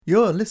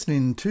You're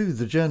listening to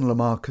the Journal of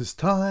Marcus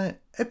Ty,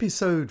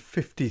 episode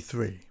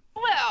 53.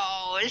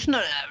 Well, it's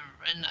not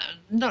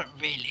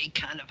really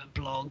kind of a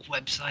blog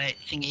website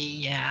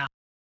thingy, yeah.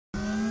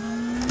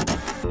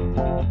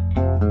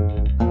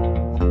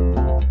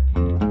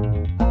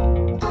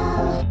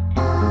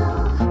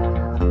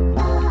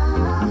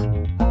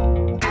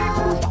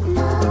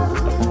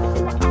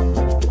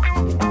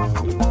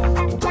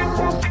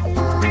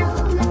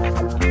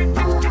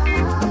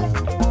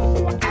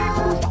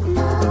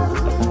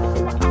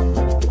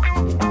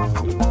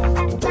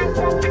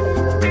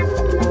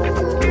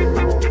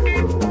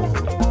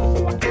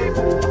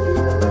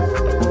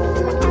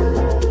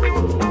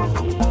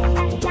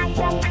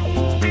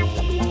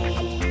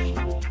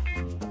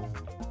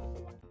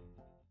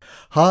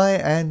 Hi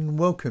and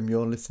welcome.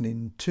 You're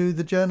listening to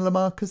the Journal of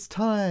Marcus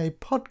Ty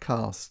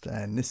podcast,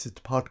 and this is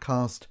the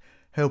podcast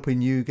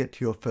helping you get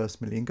to your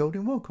first million gold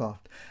in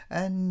Warcraft.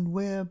 And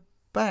we're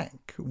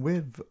back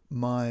with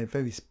my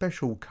very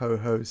special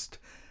co-host,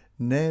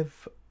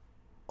 Nev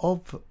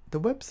of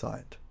the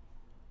website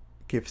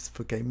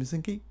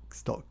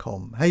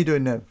giftsforgamersandgeeks.com. How you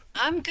doing, Nev?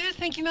 I'm good,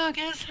 thank you,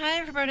 Marcus. Hi,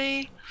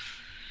 everybody.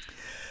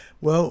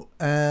 Well,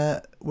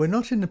 we're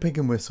not in the pig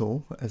and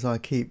whistle, as I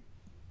keep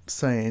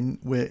saying.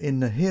 We're in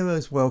the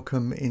Hero's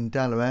Welcome in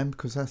Dalaran,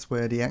 because that's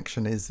where the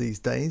action is these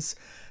days.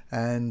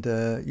 And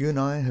you and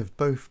I have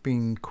both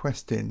been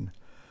questing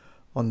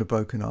on the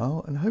Broken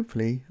Isle and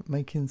hopefully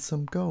making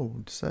some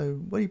gold.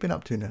 So what have you been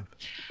up to, Nev?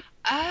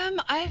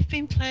 I've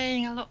been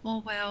playing a lot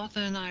more WoW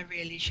than I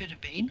really should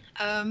have been.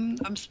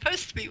 I'm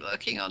supposed to be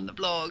working on the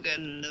blog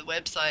and the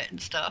website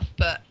and stuff,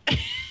 but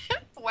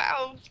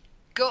WoW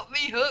got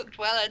me hooked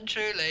well and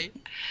truly.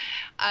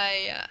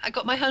 I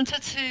got my hunter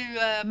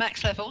to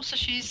max level, so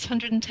she's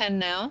 110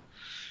 now,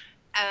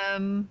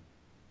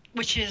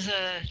 which is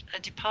a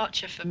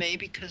departure for me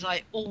because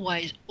I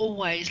always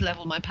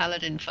level my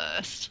paladin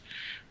first.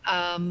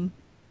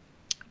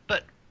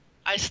 But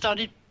I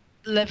started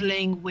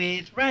leveling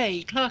with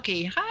Ray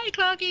Clarky. Hi,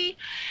 Clarky!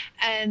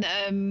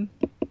 And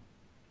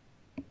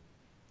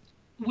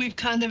we've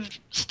kind of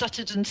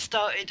stuttered and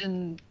started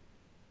and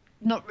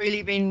not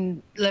really been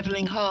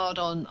leveling hard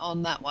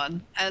on that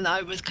one, and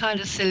I was kind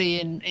of silly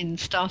in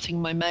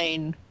starting my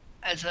main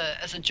as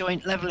a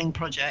joint leveling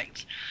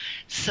project.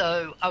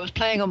 So I was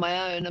playing on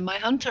my own, and my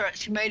hunter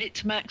actually made it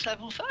to max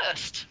level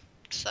first.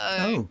 So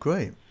Oh,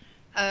 great.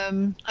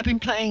 I've been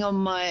playing on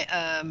my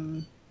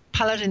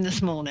paladin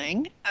this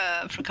morning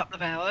for a couple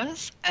of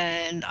hours,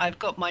 and I've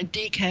got my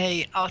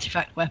DK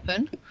artifact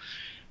weapon.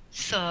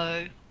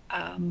 So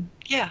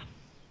yeah,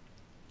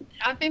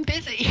 I've been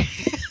busy.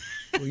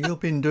 Well, you've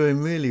been doing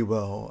really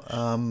well.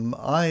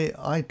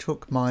 I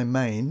took my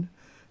main,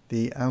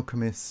 the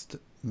Alchemist,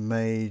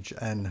 Mage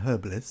and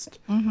Herbalist.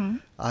 Mm-hmm.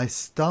 I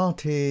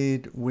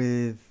started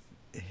with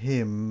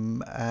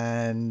him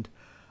and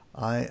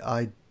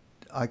I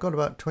got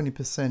about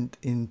 20%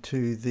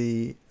 into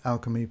the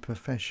alchemy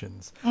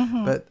professions.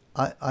 Mm-hmm. But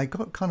I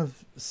got kind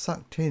of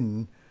sucked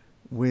in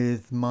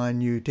with my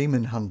new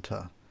Demon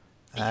Hunter.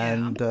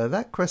 And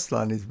that quest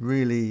line is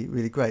really,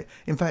 really great.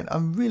 In fact,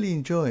 I'm really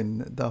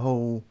enjoying the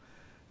whole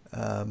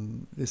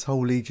this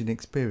whole Legion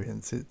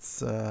experience.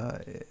 It's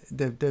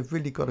they've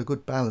really got a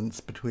good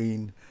balance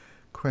between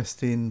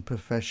questing,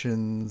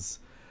 professions,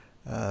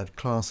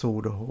 class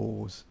order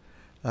halls.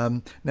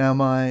 Now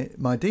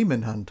my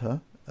Demon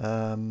Hunter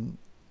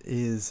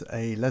is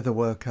a leather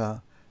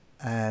worker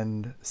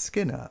and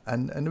skinner,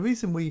 and the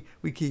reason we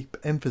keep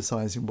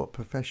emphasizing what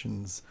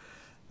professions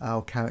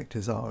our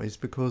characters are is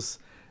because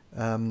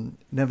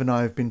Nev and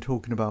I have been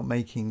talking about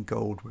making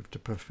gold with the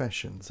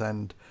professions,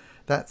 and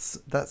that's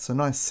a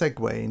nice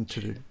segue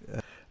into the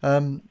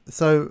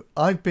so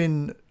I've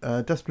been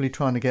desperately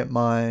trying to get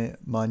my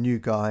new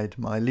guide,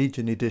 my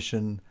Legion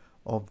edition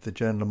of the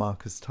Journal of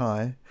Marcus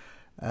Ty,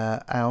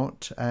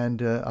 out,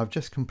 and I've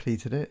just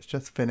completed it. It's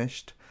just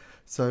finished.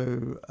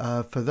 So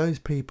for those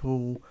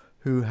people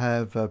who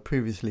have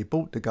previously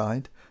bought the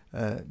guide,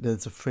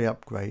 there's a free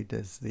upgrade.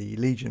 There's the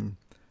Legion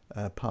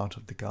part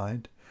of the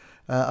guide.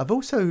 I've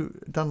also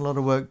done a lot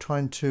of work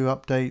trying to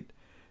update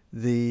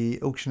the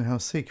Auction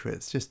House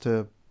Secrets just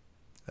to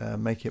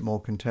make it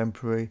more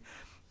contemporary,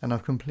 and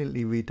I've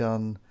completely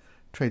redone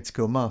Trade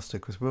Skill Master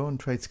because we're on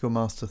Trade Skill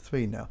Master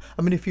 3 now.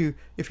 I mean, if you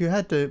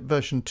had the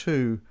version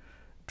 2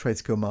 Trade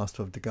Skill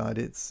Master of the guide,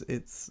 it's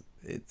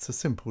a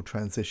simple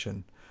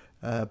transition,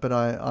 but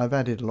I've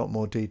added a lot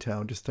more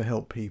detail just to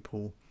help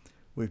people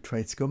with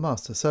Trade Skill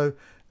Master. So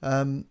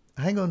hang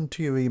on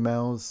to your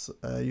emails.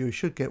 You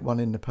should get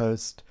one in the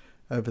post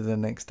over the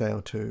next day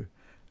or two,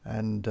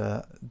 and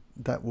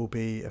that will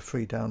be a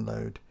free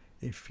download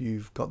if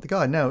you've got the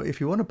guide. Now,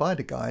 if you want to buy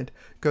the guide,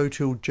 go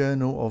to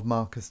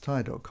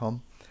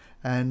journalofmarcusty.com,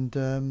 and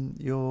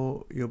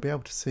you'll be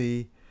able to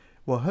see,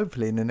 well,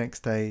 hopefully in the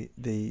next day,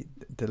 the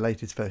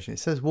latest version. It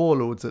says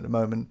Warlords at the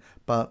moment,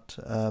 but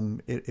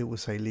it will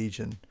say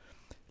Legion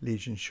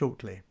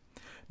shortly.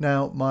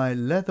 Now, my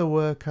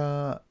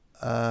leatherworker,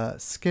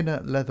 Skinner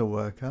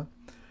leatherworker,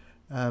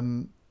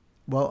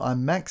 well,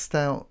 I'm maxed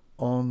out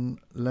on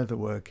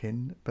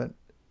leatherworking, but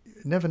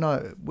Nev and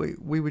I,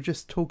 we were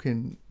just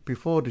talking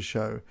before the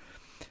show,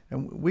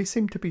 and we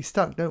seem to be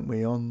stuck, don't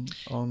we, on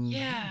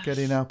Yes.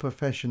 getting our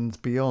professions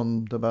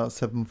beyond about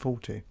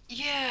 7:40.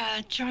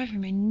 Yeah,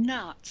 driving me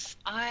nuts.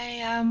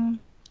 I'm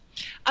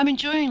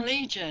enjoying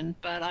Legion,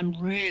 but I'm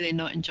really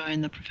not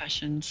enjoying the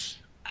professions.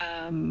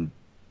 Um,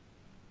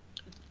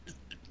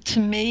 to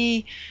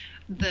me,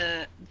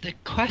 the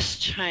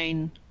quest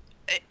chain,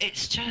 it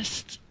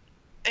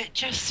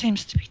just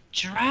seems to be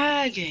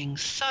dragging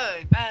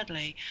so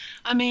badly.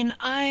 I mean,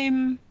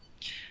 I've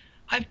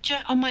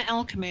just on my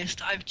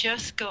alchemist, I've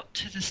just got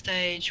to the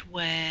stage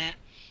where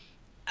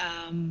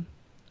um,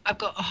 I've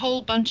got a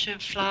whole bunch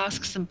of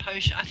flasks and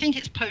potions. I think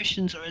it's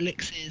potions or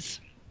elixirs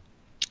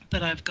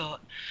that I've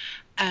got.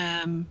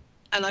 And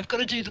I've got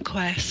to do the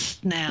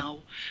quest now,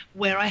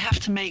 where I have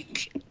to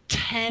make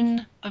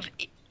 10 of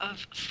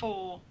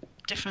 4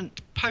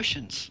 different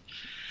potions.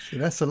 See,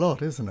 that's a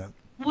lot, isn't it?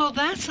 Well,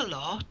 that's a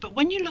lot, but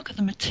when you look at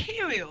the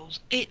materials,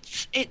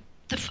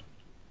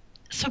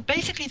 so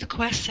basically the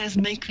quest says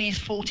make these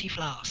 40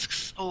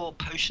 flasks or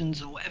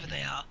potions or whatever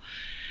they are.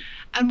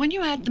 And when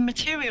you add the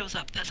materials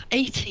up, that's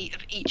 80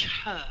 of each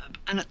herb.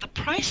 And at the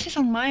prices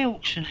on my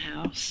auction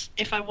house,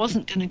 if I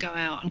wasn't going to go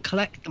out and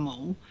collect them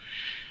all,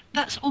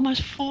 that's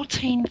almost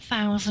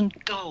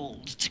 14,000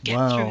 gold to get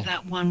Wow. through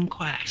that one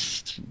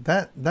quest.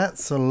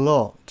 That's a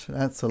lot.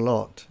 That's a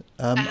lot.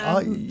 So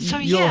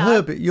you're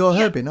yeah,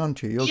 herbing,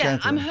 aren't you? You're yeah,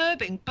 I'm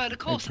gathering. herbing, but of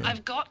course Okay.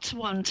 I've got to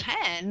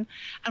 110,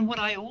 and what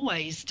I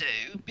always do,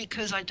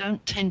 because I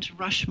don't tend to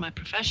rush my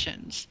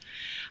professions,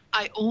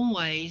 I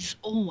always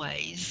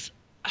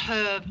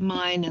herb,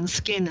 mine, and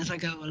skin as I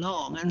go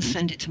along and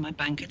send it to my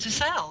banker to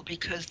sell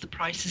because the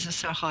prices are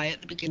so high at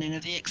the beginning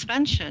of the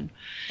expansion.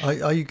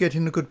 Are you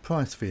getting a good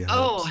price for your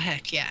Oh, herbs?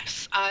 heck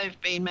yes.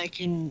 I've been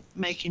making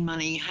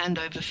money hand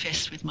over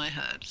fist with my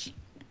herbs.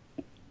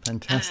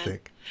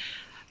 Fantastic.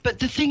 But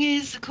the thing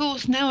is, of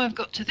course, now I've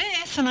got to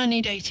this and I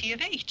need 80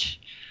 of each.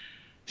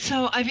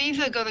 So I've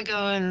either got to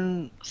go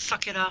and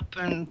suck it up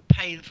and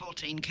pay the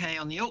 14k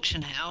on the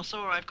auction house,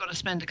 or I've got to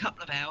spend a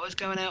couple of hours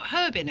going out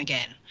herbing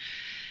again.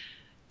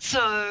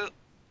 So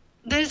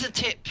there's a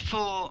tip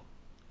for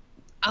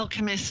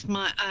alchemists,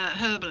 my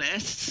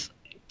herbalists.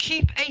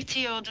 Keep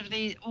 80 odd of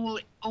these, all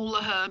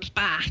the herbs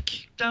back.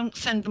 Don't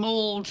send them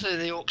all to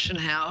the auction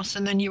house,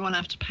 and then you won't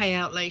have to pay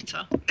out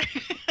later.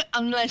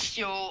 Unless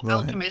your Right.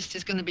 alchemist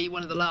is going to be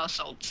one of the last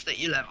salts that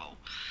you level.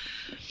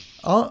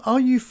 Are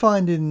you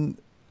finding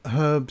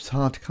herbs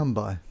hard to come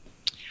by?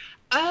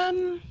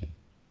 Um,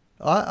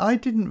 I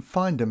didn't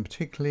find them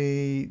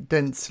particularly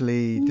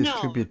densely No.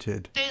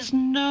 distributed. there's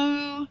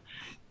no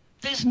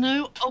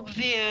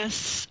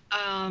obvious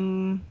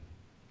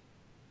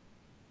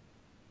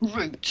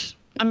route.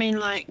 I mean,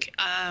 like,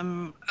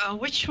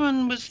 which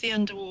one was the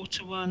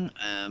underwater one?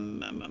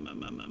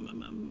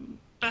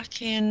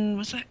 Back in,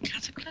 was that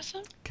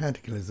Cataclysm?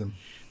 Cataclysm.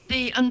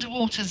 The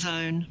underwater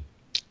zone.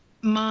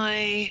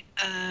 My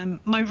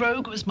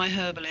rogue was my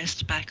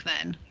herbalist back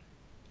then,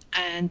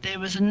 and there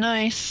was a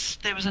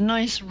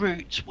nice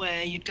route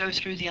where you'd go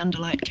through the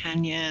Underlight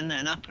Canyon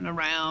and up and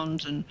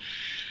around, and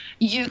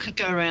you could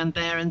go around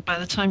there, and by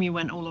the time you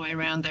went all the way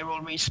around, they were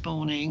all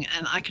respawning,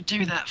 and I could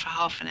do that for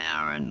half an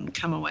hour and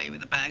come away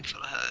with a bag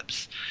full of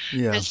herbs.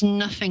 Yeah. There's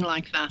nothing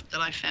like that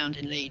I found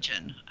in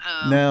Legion.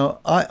 Now,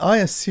 I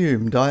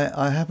assumed,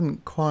 I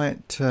haven't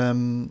quite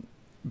been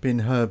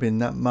herbing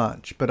that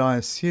much, but I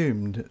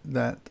assumed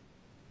that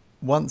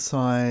once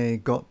I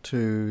got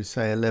to,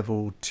 say, a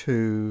level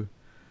 2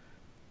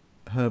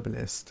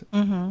 herbalist,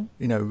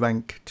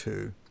 rank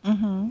 2,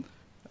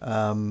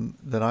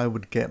 that I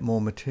would get more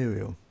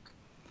material.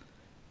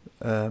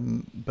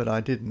 But I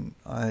didn't.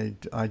 I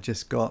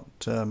just got.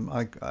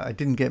 I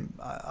didn't get.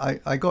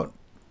 I got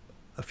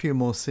a few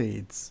more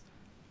seeds,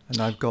 and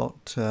I've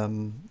got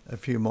a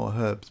few more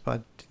herbs, but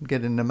I didn't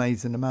get an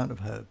amazing amount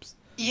of herbs.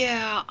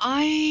 Yeah,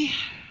 I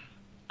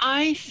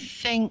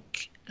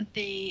think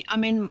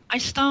I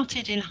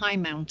started in High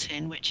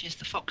Mountain, which is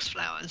the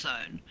Foxflower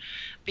zone,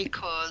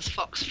 because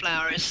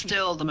Foxflower is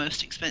still the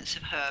most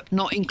expensive herb,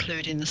 not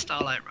including the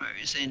Starlight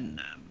Rose in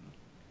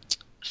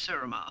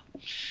Suramar.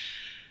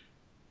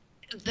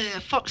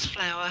 The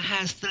Foxflower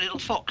has the little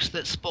fox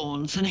that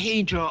spawns, and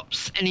he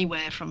drops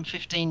anywhere from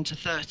 15 to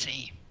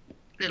 30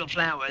 little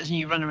flowers, and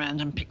you run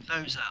around and pick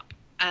those up.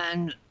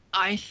 And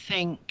I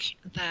think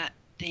that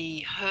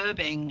the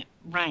herbing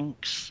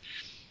ranks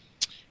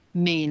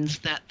means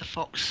that the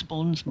fox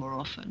spawns more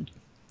often.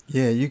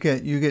 Yeah, you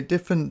get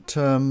different.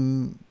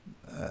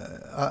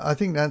 I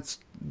think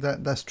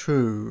that's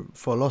true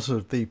for a lot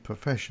of the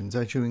professions.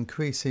 As you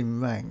increase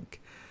in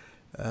rank,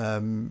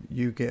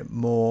 you get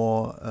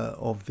more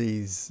of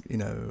these,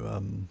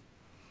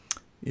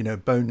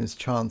 bonus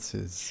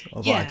chances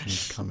of Yes.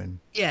 items coming.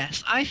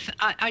 Yes,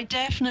 I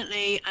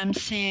definitely am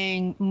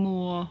seeing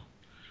more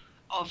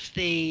of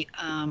the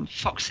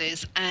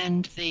foxes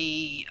and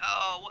the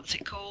what's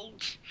it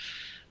called?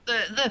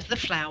 The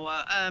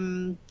flower,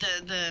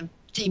 the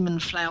demon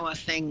flower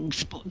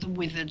things, the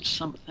withered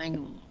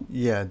something,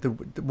 Yeah,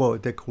 well,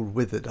 they're called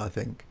withered, I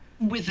think.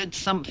 withered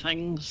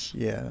somethings.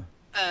 Yeah.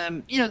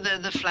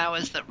 the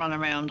flowers that run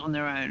around on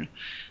their own.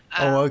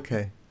 Oh, Um,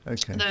 okay,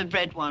 okay. the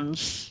red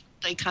ones,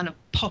 they kind of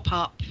pop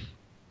up,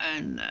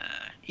 and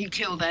you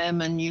kill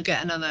them, and you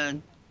get another.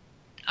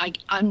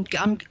 I'm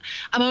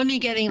only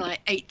getting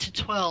like 8 to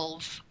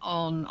 12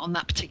 on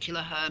that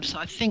particular herb. So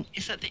I think,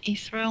 is that the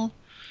Ethereal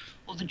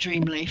or the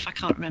Dreamleaf? I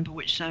can't remember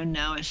which zone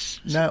now is.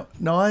 Now,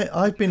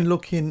 I've been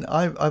looking.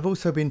 I've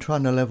also been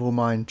trying to level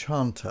my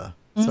enchanter.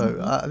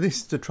 So this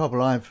is the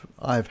trouble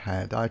I've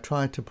had. I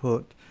tried to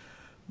put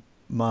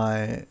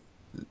my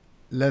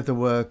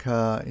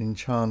leatherworker,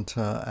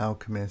 enchanter,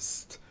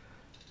 alchemist,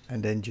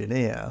 and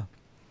engineer,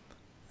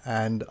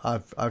 and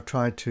I've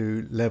tried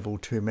to level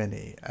too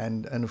many.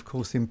 And of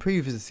course, in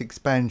previous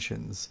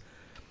expansions,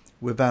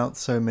 without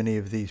so many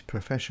of these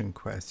profession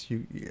quests,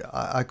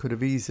 I could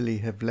have easily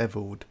have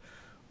leveled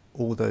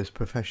all those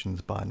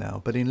professions by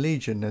now. But in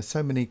Legion, there's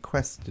so many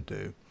quests to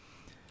do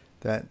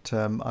that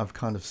I've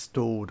kind of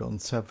stalled on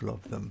several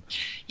of them.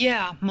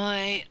 Yeah,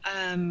 my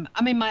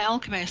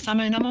alchemist. I'm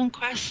on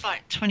quest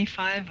like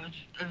 25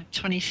 or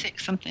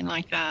 26, something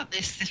like that.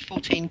 This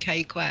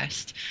 14K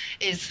quest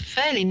is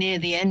fairly near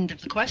the end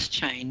of the quest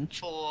chain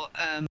for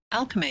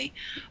alchemy,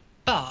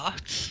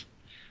 but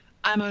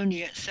I'm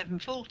only at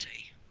 740.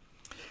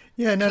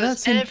 Yeah, no,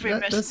 Because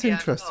that's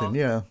interesting.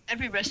 Yeah,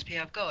 every recipe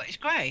I've got is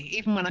grey.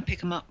 Even when I pick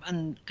them up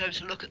and go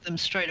to look at them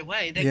straight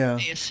away, yeah.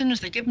 as soon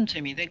as they give them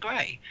to me, they're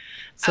grey.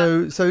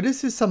 So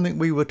this is something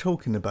we were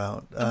talking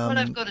about. What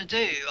I've got to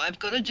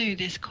do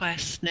this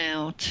quest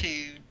now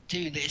to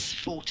do this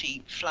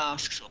 40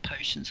 flasks or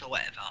potions or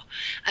whatever.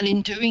 And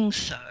in doing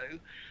so,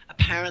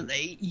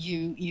 apparently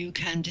you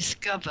can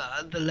discover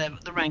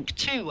the rank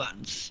 2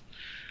 ones.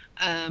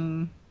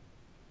 And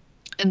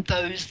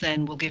those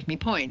then will give me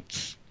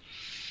points.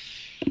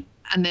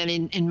 And then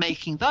in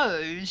making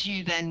those,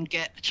 you then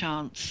get the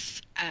chance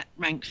at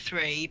rank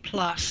 3,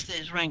 plus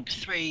there's rank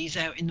 3s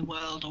out in the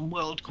world on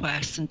world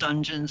quests and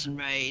dungeons and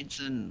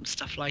raids and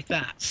stuff like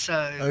that.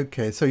 So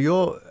okay, so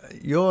you're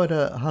at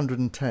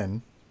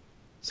 110.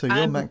 So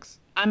you're max.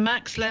 I'm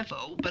max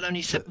level, but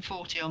only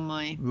 740 on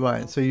my.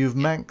 Right, so you've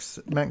max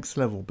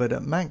level, but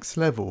at max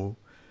level,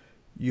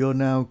 you're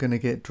now going to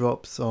get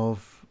drops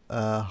of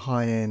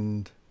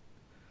high-end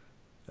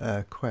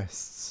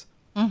quests.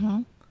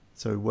 Mm-hmm.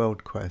 So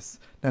world quests.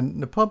 Now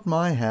the problem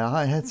I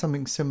had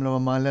something similar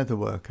on my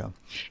leatherworker.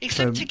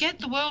 Except to get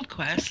the world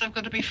quest, I've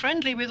got to be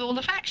friendly with all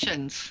the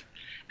factions,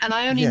 and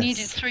I only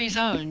needed 3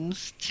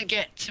 zones to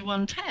get to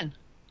 110.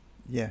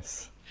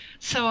 Yes.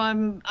 So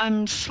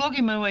I'm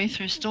slogging my way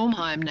through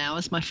Stormheim now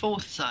as my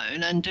 4th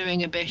zone, and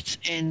doing a bit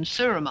in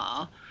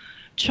Suramar,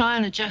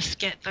 trying to just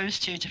get those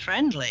 2 to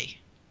friendly,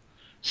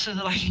 so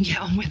that I can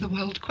get on with the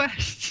world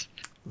quests.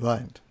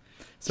 Right.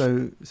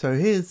 So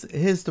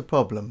here's the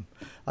problem.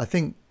 I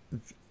think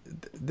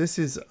this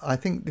is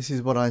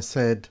what I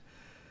said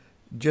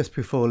just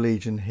before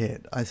Legion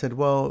hit. I said,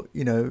 well,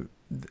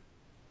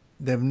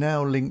 they've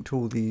now linked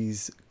all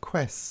these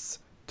quests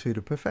to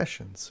the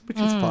professions, which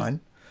is fine,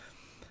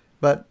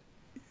 but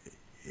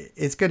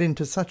it's getting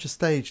to such a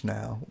stage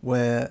now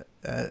where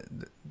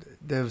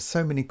there are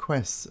so many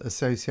quests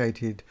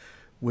associated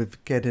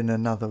with getting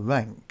another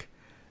rank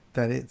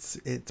that it's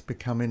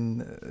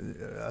becoming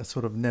a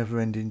sort of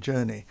never-ending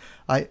journey.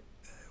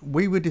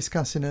 We were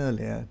discussing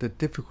earlier the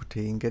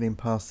difficulty in getting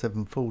past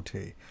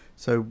 740.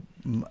 So,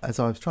 as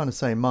I was trying to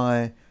say,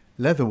 my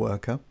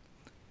leatherworker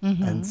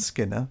and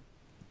Skinner,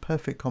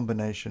 perfect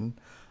combination.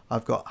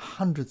 I've got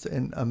hundreds,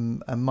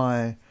 and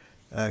my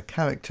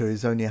character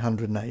is only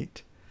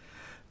 108.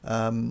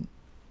 And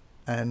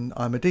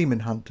I'm a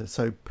demon hunter,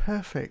 so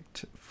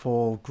perfect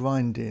for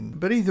grinding.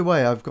 But either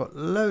way, I've got a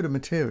load of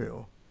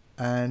material,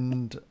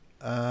 and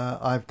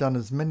I've done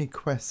as many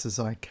quests as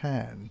I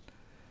can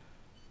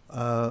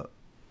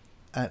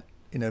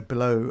at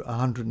below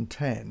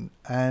 110,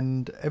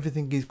 and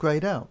everything is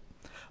greyed out.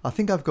 I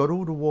think I've got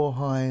all the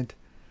Warhide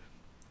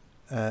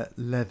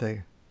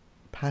leather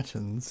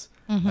patterns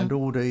and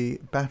all the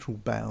battle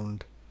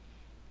bound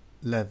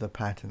leather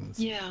patterns.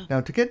 Yeah.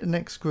 Now to get the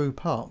next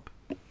group up,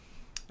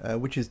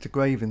 which is the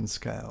Graven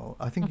scale,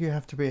 I think you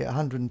have to be at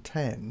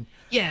 110.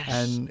 Yes.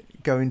 And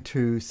go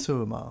into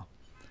Suramar.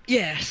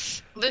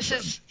 Yes. This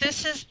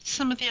is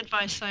some of the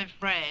advice I've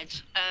read.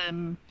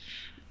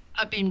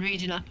 I've been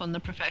reading up on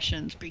the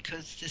professions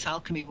because this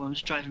alchemy one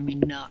was driving me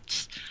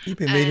nuts. You've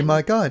been reading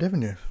my guide,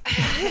 haven't you?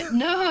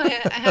 No,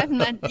 I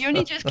haven't. You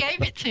only just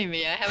gave it to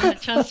me. I haven't had a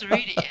chance to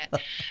read it yet.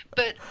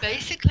 But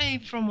basically,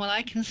 from what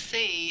I can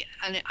see,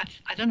 and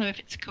I don't know if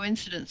it's a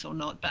coincidence or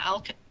not, but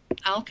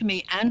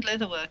alchemy and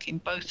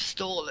leatherworking both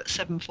stall at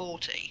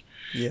 740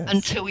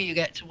 until you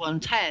get to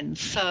 110.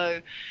 So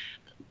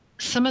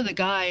some of the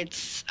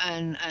guides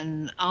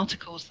and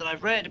articles that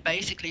I've read are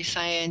basically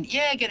saying,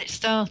 get it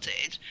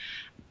started,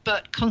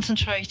 but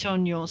concentrate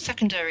on your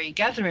secondary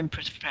gathering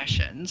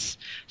professions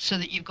so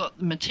that you've got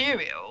the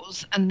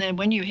materials. And then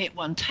when you hit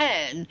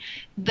 110,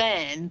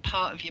 then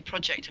part of your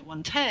project at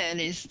 110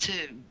 is to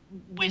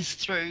whiz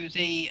through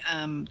the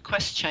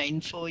quest chain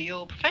for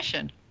your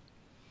profession.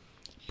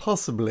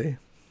 Possibly.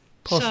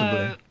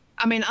 So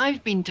I mean,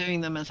 I've been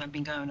doing them as I've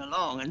been going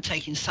along and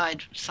taking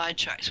side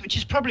tracks, which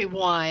is probably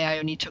why I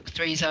only took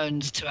 3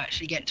 zones to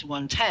actually get to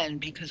 110.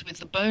 Because with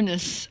the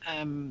bonus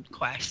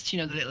quests, the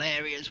little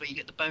areas where you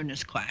get the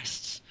bonus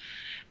quests,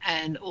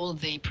 and all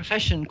the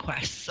profession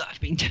quests that I've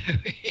been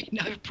doing,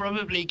 I've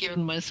probably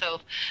given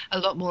myself a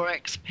lot more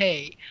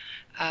XP.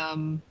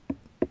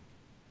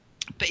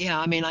 But yeah,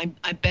 I mean,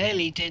 I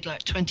barely did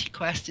like 20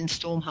 quests in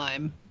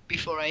Stormheim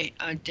before I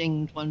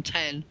dinged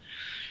 110.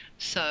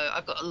 So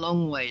I've got a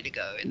long way to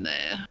go in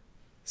there.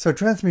 So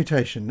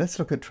transmutation, let's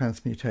look at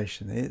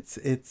transmutation.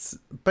 It's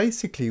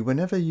basically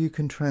whenever you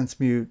can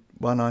transmute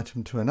one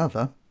item to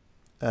another,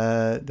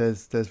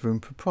 there's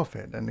room for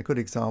profit. And a good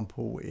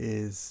example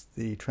is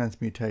the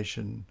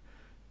transmutation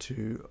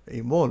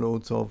in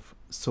Warlords of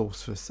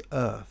Sorcerous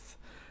Earth.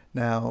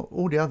 Now,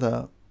 all the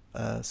other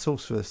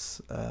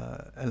sorcerous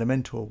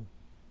elemental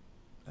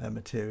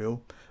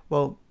material,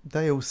 well,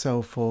 they all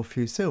sell for a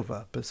few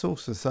silver, but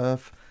Sorcerous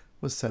Earth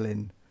was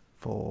selling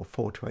for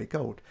 4 to 8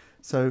 gold.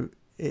 So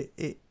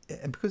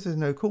and because there's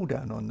no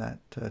cooldown on that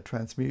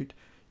transmute,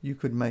 you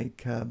could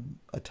make a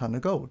ton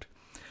of gold.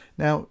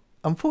 Now,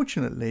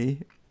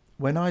 unfortunately,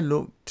 when I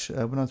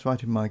was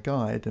writing my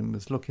guide and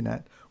was looking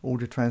at all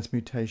the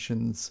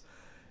transmutations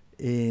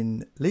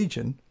in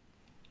Legion,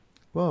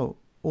 well,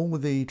 all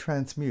the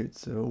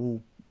transmutes are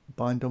all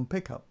bind on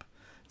pickup.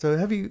 So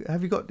have you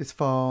got this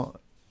far?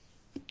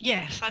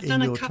 Yes, I've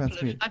done a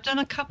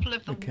couple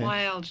of the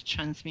wild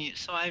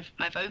transmutes. So I've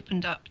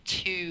opened up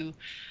 2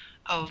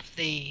 of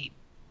the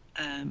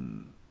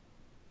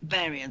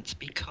variants,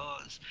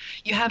 because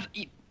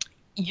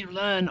you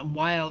learn a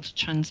wild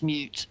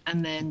transmute,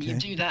 and then you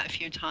do that a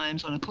few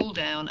times on a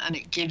cooldown, and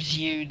it gives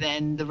you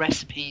then the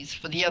recipes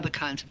for the other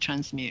kinds of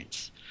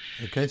transmutes.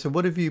 Okay, so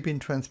what have you been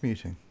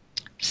transmuting?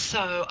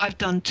 So I've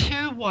done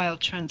 2 wild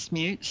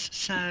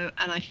transmutes. And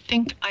I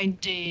think I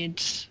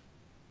did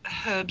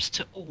herbs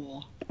to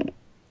ore.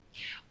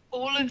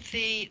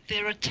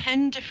 There are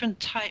 10 different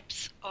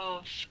types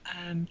of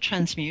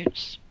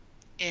transmutes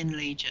in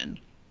Legion,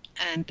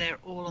 and they're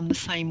all on the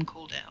same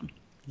cooldown.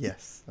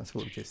 Yes, that's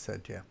what we just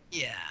said, yeah.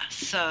 Yeah,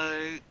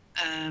 so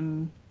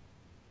the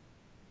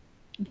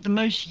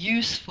most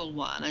useful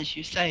one, as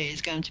you say,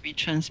 is going to be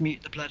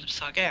transmute the blood of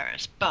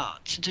Sargeras.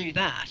 But to do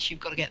that,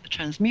 you've got to get the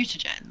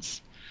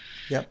transmutagens.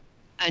 Yep.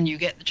 And you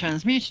get the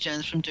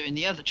transmutagens from doing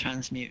the other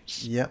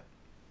transmutes. Yep.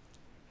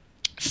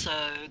 So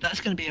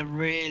that's going to be a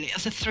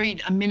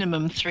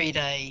minimum 3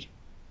 day.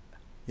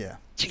 Yeah.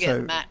 To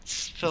get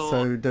mats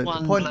for the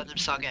blood of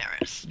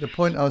Sargeras. The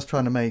point I was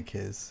trying to make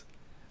is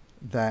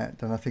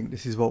that, and I think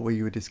this is what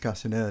we were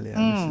discussing earlier,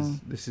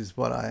 and this is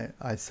what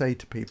I say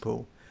to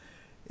people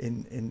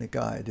in the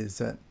guide, is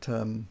that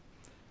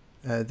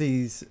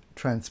these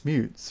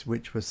transmutes,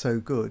 which were so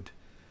good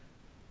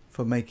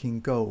for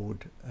making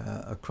gold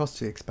across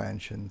the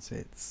expansions,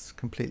 it's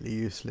completely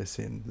useless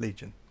in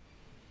Legion.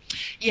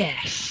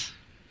 Yes.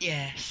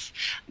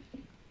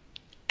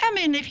 I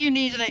mean, if you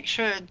need an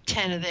extra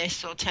 10 of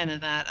this or 10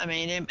 of that, I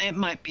mean, it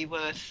might be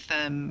worth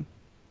doing.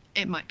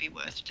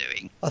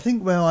 I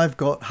think where I've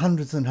got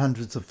hundreds and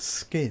hundreds of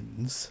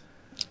skins,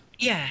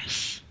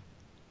 yes,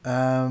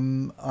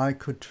 I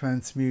could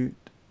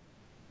transmute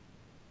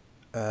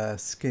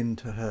skin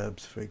to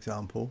herbs, for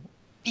example.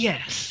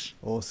 Yes.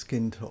 Or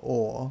skin to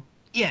ore.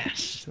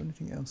 Yes. Is there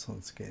anything else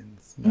on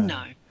skins?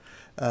 No.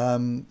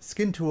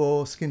 Skin to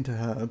ore, skin to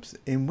herbs,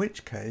 in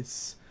which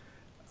case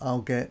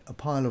I'll get a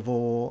pile of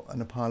ore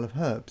and a pile of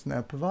herbs.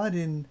 Now,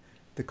 providing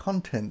the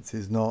contents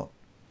is not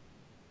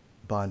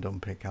bind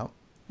on pickup,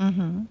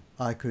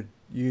 I could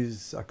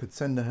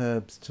send the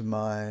herbs to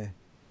my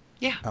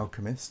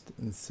alchemist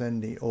and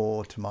send the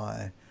ore to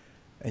my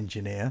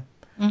engineer.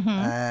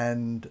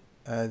 And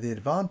the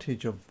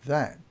advantage of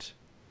that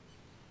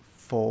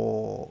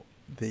for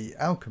the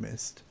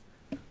alchemist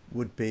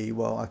would be,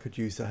 well, I could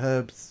use the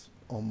herbs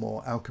on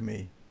more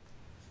alchemy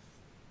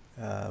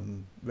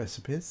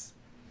recipes,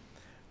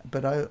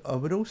 but I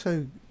would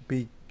also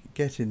be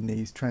getting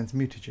these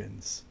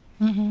transmutagens,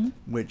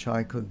 which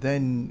I could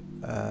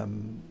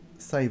then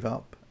save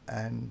up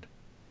and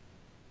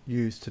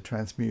use to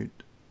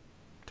transmute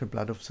to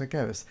Blood of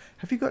Sargeras.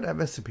 Have you got that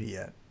recipe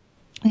yet?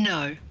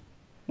 No.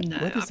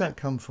 Where does that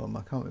come from?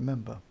 I can't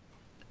remember.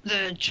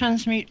 The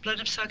transmute Blood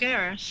of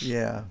Sargeras?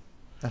 Yeah,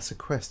 that's a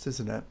quest,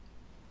 isn't it?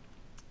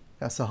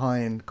 That's a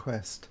high-end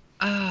quest.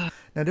 Now,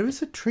 there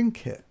is a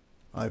trinket,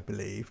 I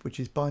believe, which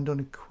is bind on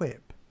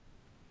equip.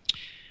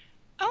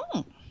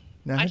 Oh,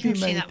 now, I didn't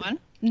see that one.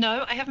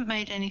 No, I haven't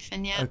made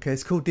anything yet. Okay,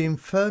 it's called the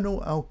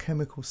Infernal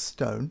Alchemical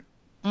Stone.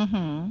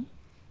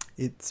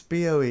 It's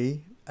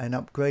BOE and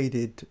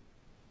upgraded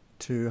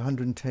to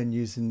 110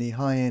 using the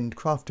high-end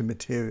crafting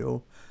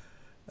material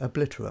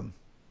Obliterum.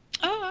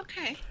 Oh,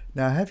 okay.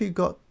 Now, have you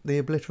got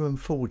the Obliterum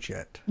Forge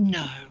yet?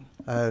 No.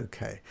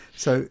 Okay,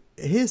 so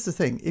here's the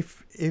thing.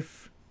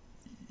 If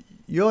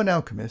you're an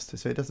alchemist,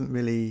 so it doesn't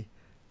really...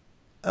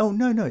 Oh,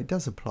 no, it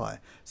does apply.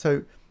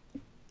 So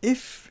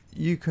if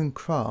you can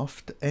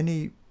craft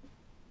any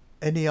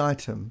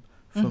item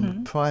from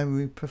a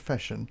primary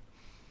profession,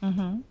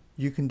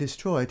 you can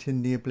destroy it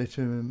in the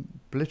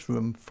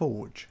Obliterum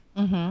Forge.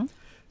 Mm-hmm.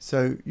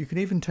 So you can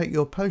even take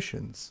your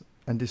potions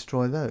and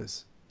destroy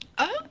those,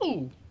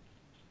 Oh.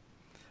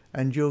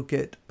 and you'll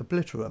get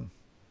Obliterum.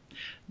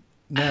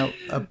 Now,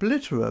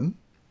 Obliterum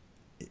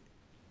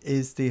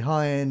is the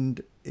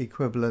high-end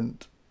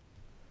equivalent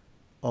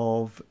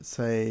of,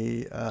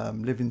 say,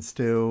 Living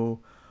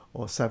Still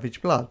or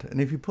Savage Blood.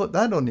 And if you put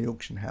that on the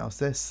auction house,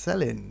 they're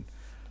selling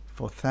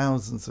for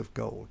thousands of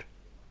gold.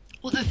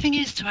 Well, the thing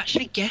is, to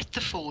actually get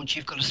the forge,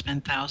 you've got to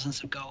spend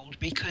thousands of gold,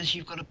 because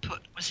you've got to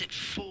put, was it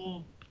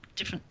 4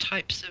 different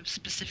types of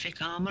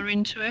specific armor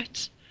into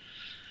it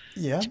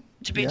Yeah.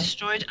 to be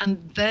destroyed?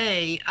 And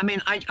I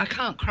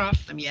can't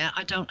craft them yet.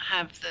 I don't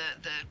have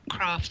the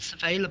crafts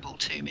available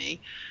to me.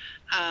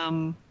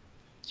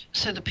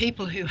 So the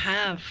people who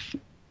have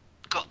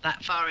got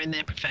that far in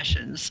their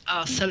professions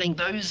are selling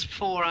those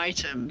 4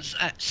 items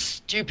at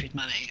stupid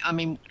money. I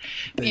mean,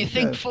 you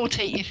think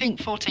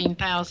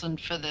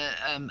 14,000 for the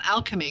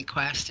alchemy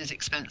quest is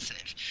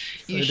expensive.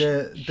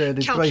 So they're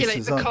the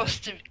braces,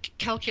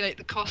 calculate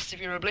the cost of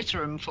your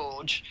Obliterum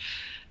forge,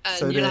 and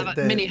So you'll have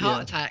a mini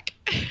heart yeah. attack.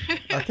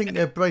 I think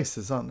they're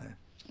braces, aren't they?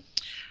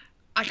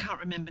 I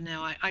can't remember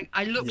now.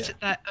 I looked Yeah. at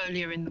that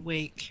earlier in the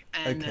week,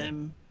 and Okay.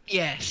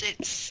 yes,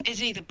 it's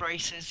either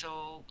braces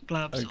or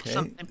gloves Okay. or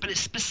something, but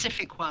it's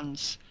specific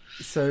ones.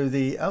 So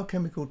the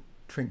alchemical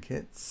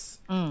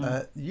trinkets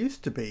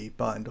used to be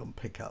bind on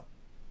pickup,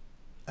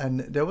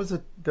 and there was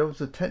a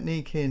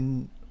technique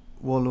in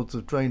Warlords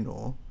of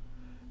Draenor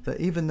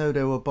that even though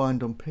they were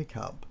bind on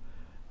pickup,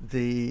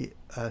 the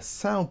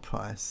sale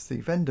price,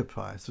 the vendor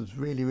price, was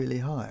really, really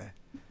high.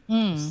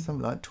 Something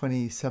like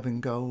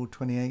 27 gold,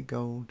 28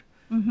 gold.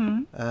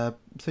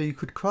 So you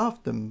could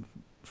craft them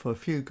for a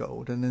few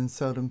gold and then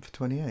sell them for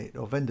 28,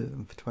 or vendor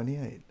them for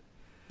 28.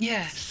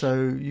 Yes.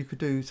 So you could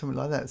do something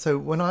like that. So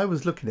when I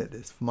was looking at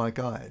this for my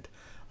guide,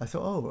 I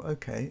thought, oh,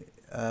 okay,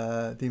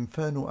 the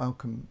Infernal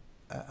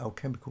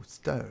Alchemical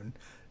Stone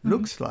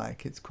looks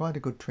like it's quite a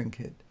good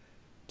trinket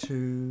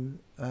to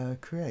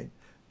create.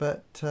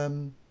 But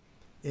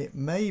it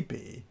may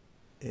be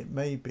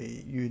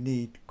you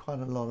need quite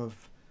a lot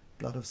of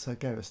Blood of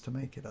Sargeras to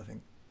make it, I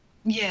think.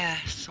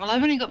 Yes. Well,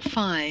 I've only got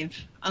 5,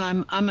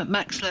 and I'm at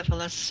max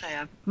level. As I say,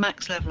 I'm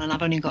max level, and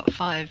I've only got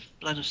 5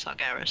 Blood of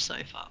Sargeras so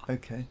far.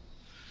 Okay.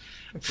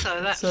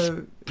 So that's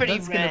So pretty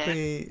that's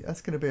rare.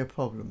 that's going to be a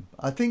problem.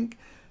 I think.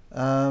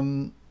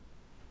 Let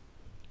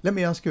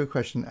me ask you a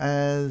question.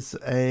 As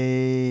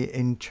a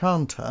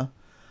enchanter,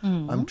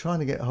 I'm trying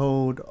to get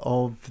hold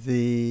of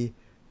the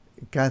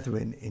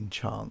Gathering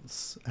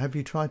enchants. Have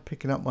you tried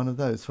picking up one of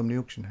those from the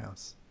auction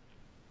house?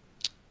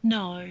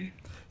 No.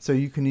 So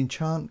you can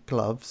enchant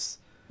gloves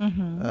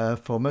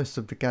for most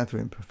of the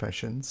gathering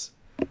professions,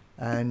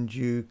 and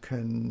you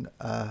can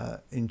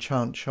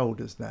enchant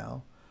shoulders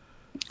now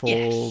for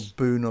Yes.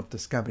 Boon of the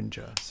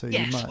Scavenger. So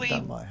Yes, that might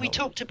help. we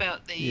talked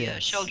about the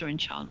Yes. shoulder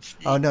enchants.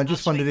 Oh no, I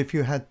just last wondered week. if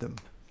you had them.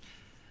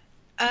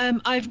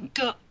 I've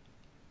got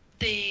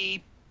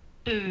the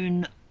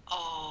boon.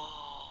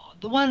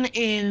 The one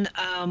in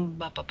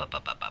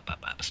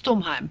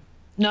Stormheim.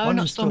 No, One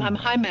not in Stormheim. Stormheim.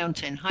 High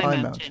Mountain.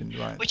 High Mountain,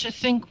 right. Which I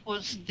think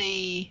was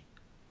I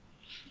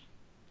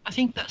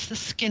think that's the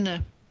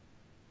Skinner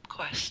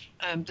quest.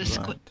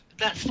 Right.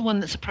 That's the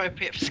one that's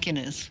appropriate for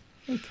Skinners.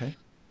 Okay.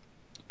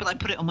 But I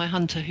put it on my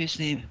hunter, who's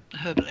the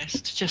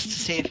herbalist, just to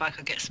see if I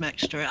could get some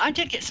extra. I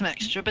did get some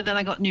extra, but then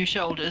I got new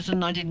shoulders,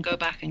 and I didn't go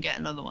back and get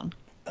another one.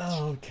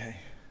 Oh, okay.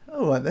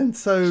 All right then.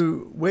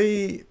 So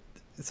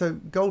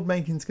gold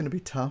making's going to be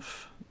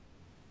tough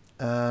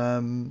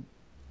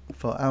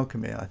for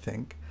alchemy, I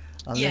think,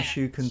 unless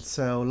you can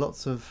sell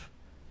lots of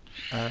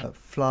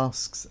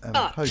flasks and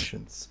But-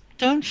 potions.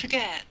 Don't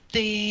forget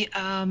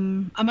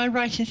am I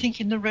right in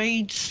thinking the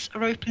raids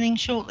are opening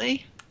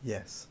shortly?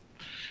 Yes.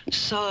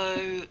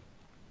 So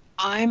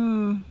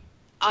I'm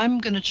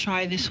going to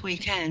try this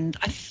weekend.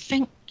 I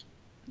think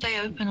they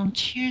open on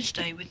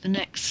Tuesday with the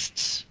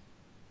next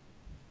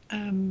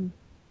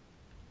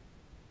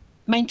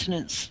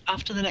maintenance,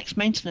 after the next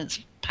maintenance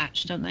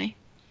patch, don't they?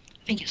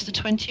 I think it's the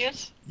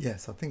 20th.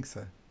 Yes, I think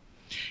so.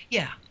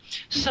 Yeah.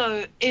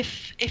 So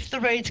if the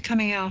raid's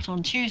coming out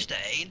on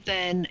Tuesday,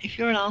 then if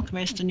you're an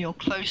alchemist and you're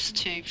close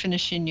to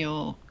finishing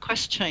your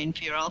quest chain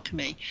for your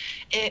alchemy,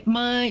 it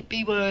might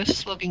be worth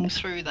slogging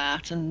through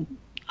that, and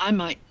I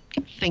might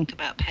think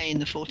about paying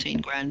the 14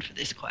 grand for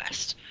this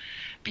quest,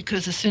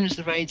 because as soon as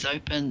the raid's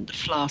open, the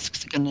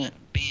flasks are going to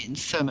be in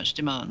so much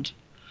demand.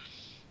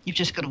 You've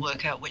just got to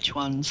work out which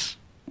ones.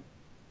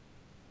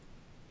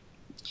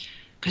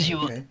 Because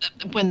Okay.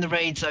 when the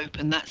raid's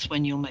open, that's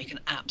when you'll make an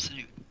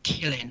absolute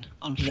killing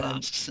on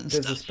flasks and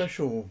There's stuff. a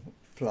special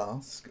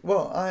flask.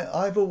 Well,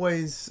 I've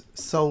always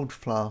sold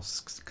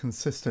flasks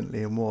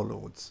consistently in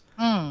Warlords.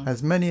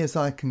 As many as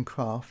I can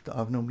craft,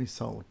 I've normally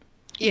sold.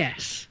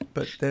 Yes.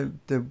 But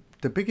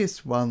the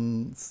biggest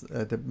ones,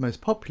 the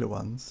most popular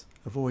ones,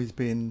 have always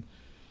been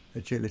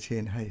agility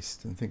and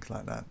haste and things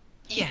like that.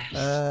 Yes.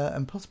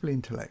 And possibly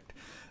intellect.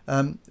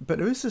 But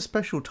there is a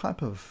special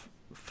type of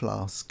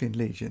flask in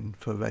Legion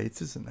for raids,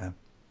 isn't there?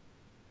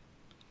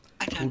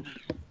 I don't know.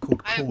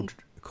 called I haven't-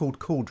 called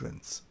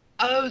cauldrons.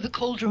 Oh, the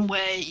cauldron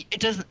where it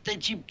doesn't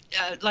that you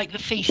like the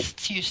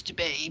feasts used to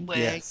be, where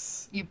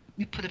Yes. you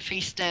put a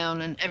feast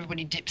down and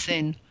everybody dips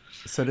in.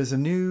 So there's a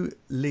new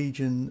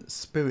Legion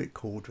Spirit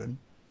Cauldron,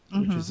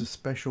 which is a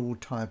special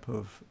type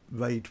of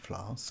raid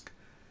flask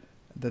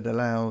that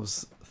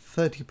allows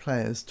 30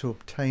 players to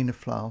obtain a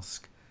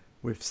flask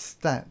with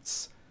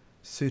stats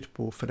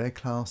suitable for their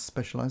class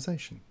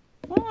specialization.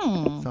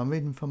 So I'm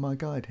reading from my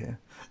guide here.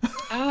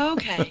 Oh,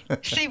 okay.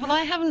 See, well,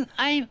 I haven't.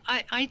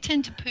 I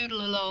tend to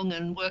poodle along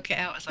and work it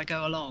out as I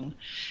go along,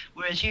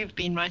 whereas you've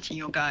been writing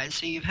your guide,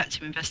 so you've had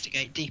to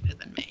investigate deeper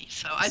than me.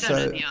 So I don't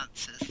know the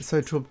answers.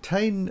 So to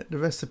obtain the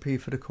recipe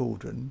for the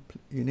cauldron,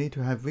 you need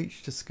to have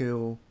reached a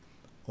skill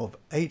of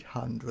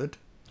 800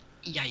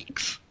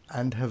 Yikes.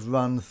 and have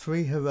run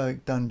 3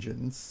 heroic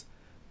dungeons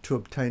to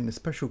obtain the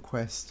special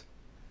quest,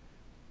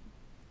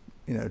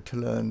 to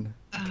learn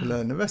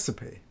the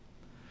recipe.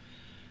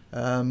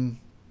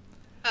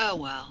 Oh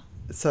well.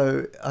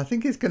 So I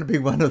think it's going to be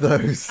one of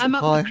those. I'm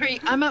up the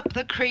creek. I'm up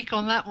the creek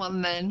on that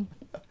one then,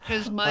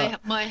 because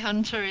my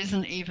hunter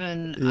isn't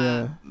even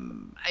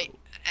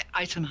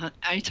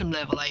item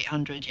level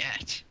 800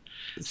 yet.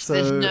 So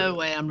there's no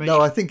way I'm ready. No,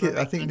 for I think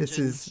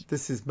dungeons.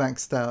 this is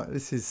maxed out.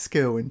 This is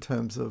skill in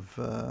terms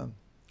of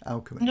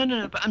alchemy.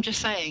 No. But I'm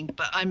just saying.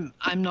 But I'm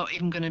not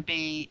even going to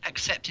be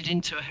accepted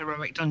into a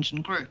heroic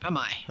dungeon group, am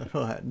I?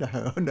 Right?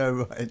 No,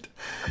 right.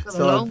 I've got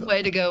a long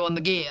way to go on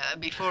the gear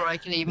before I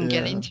can even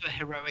get Yeah. into a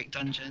heroic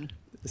dungeon.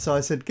 So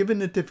I said, given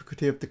the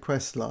difficulty of the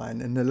quest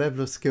line and the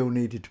level of skill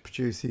needed to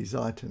produce these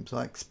items,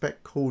 I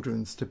expect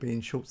cauldrons to be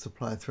in short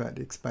supply throughout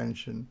the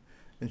expansion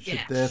and should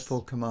Yes.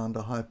 therefore command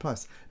a high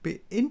price.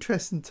 Be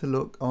interesting to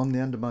look on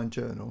the Undermine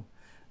Journal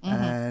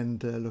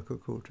and look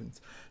at cauldrons.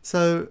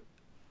 So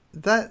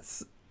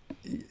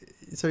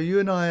you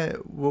and I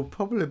will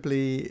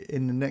probably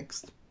in the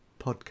next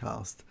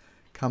podcast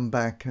come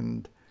back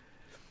and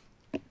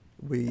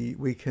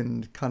we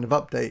can kind of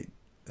update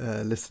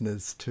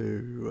listeners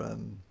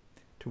to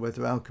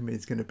whether alchemy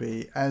is going to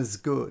be as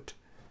good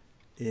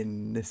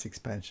in this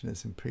expansion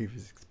as in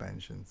previous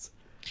expansions.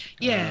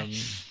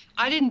 Yes.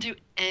 I didn't do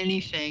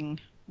anything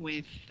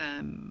with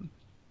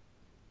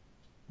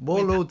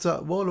Warlords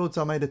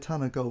I made a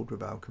ton of gold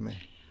with alchemy.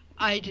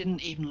 I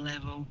didn't even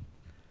level.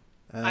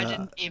 I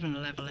didn't even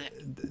level it.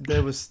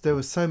 There was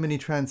so many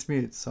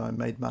transmutes I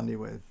made money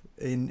with.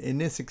 In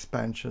this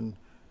expansion,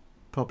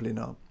 probably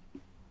not.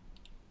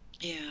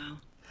 Yeah.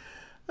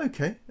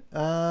 Okay.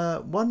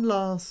 One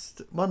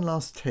last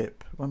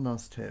tip.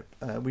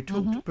 We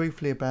talked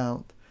briefly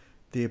about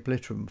the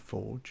Obliterum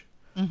Forge,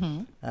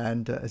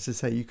 and as I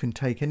say, you can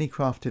take any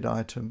crafted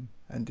item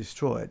and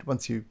destroy it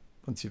once you've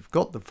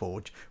got the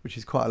forge, which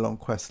is quite a long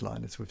quest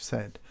line, as we've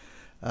said.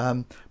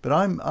 But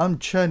I'm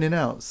churning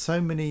out so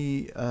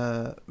many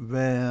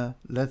rare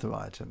leather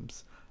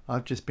items.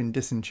 I've just been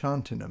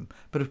disenchanting them.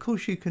 But of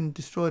course, you can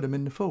destroy them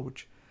in the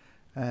forge,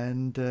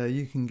 and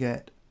you can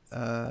get.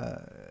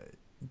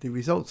 The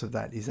results of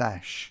that is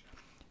ash,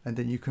 and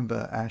then you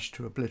convert ash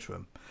to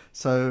obliterum.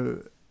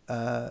 So,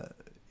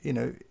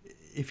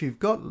 if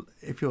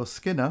you're a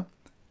skinner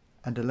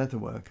and a leather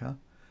worker,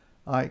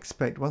 I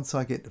expect once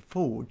I get the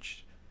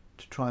forge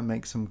to try and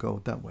make some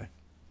gold that way.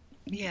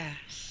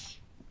 Yes.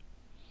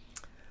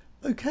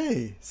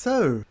 Okay,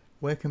 so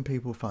where can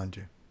people find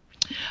you?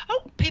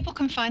 Oh, people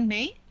can find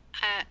me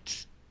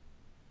at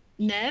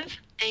Nev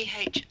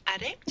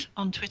Addict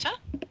on Twitter.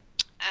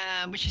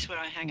 Which is where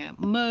I hang out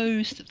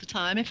most of the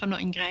time if I'm not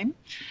in game.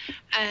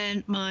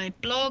 And my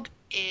blog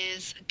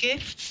is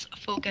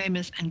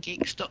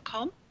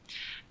giftsforgamersandgeeks.com.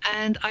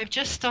 And I've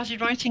just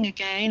started writing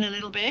again a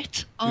little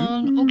bit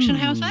on Auction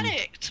House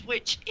Addict,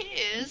 which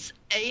is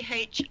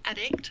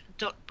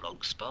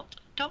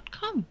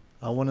ahaddict.blogspot.com.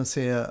 I want to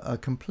see a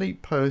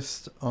complete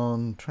post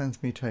on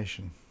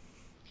transmutation.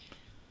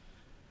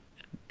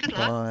 Good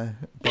luck.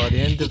 By the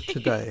end of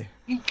today.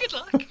 Good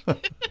luck.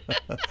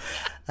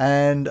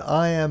 And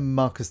I am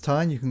Marcus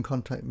Tyne. You can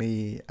contact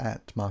me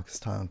at Marcus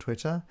Tyne on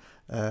Twitter.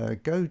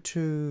 Go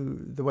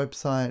to the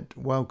website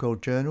Wild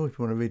Gold Journal if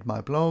you want to read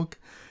my blog.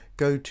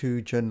 Go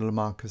to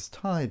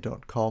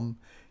journalofmarcustyne.com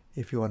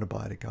if you want to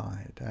buy the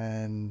guide.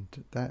 And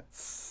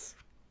that's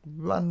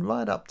run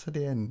right up to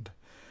the end.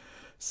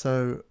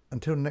 So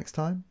until next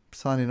time,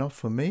 signing off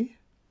from me.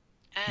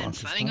 And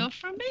Marcus signing Tyne. off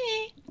from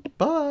me.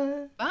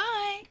 Bye.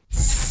 Bye.